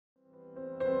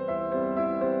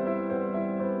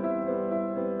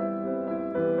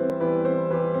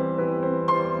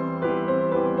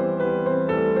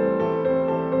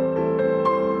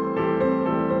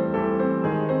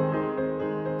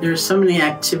There are so many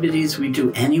activities we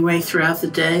do anyway throughout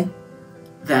the day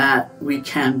that we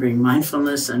can bring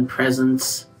mindfulness and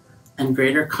presence and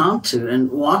greater calm to.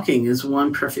 And walking is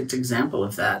one perfect example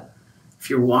of that. If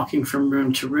you're walking from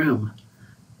room to room,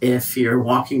 if you're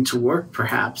walking to work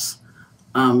perhaps,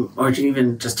 or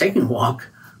even just taking a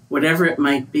walk, whatever it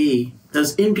might be,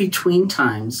 those in-between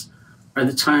times are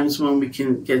the times when we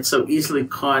can get so easily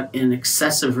caught in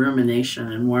excessive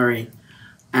rumination and worry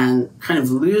and kind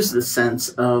of lose the sense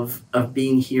of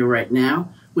being here right now,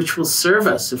 which will serve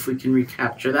us if we can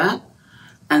recapture that.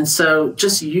 And so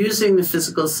just using the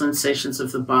physical sensations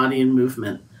of the body and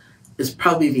movement is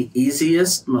probably the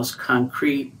easiest, most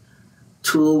concrete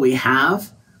tool we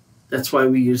have. That's why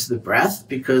we use the breath,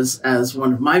 because as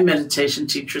one of my meditation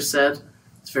teachers said,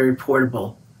 it's very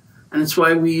portable. And it's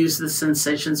why we use the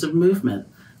sensations of movement.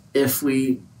 If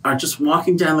we are just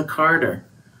walking down the corridor,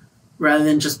 rather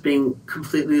than just being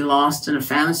completely lost in a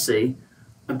fantasy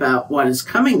about what is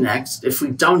coming next, if we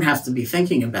don't have to be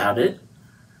thinking about it,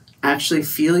 actually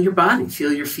feel your body,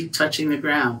 feel your feet touching the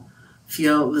ground,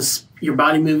 feel your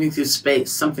body moving through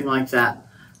space, something like that.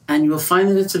 And you will find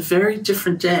that it's a very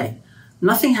different day.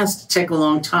 Nothing has to take a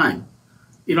long time.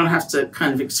 You don't have to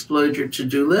kind of explode your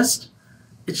to-do list.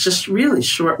 It's just really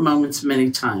short moments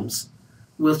many times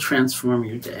will transform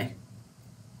your day.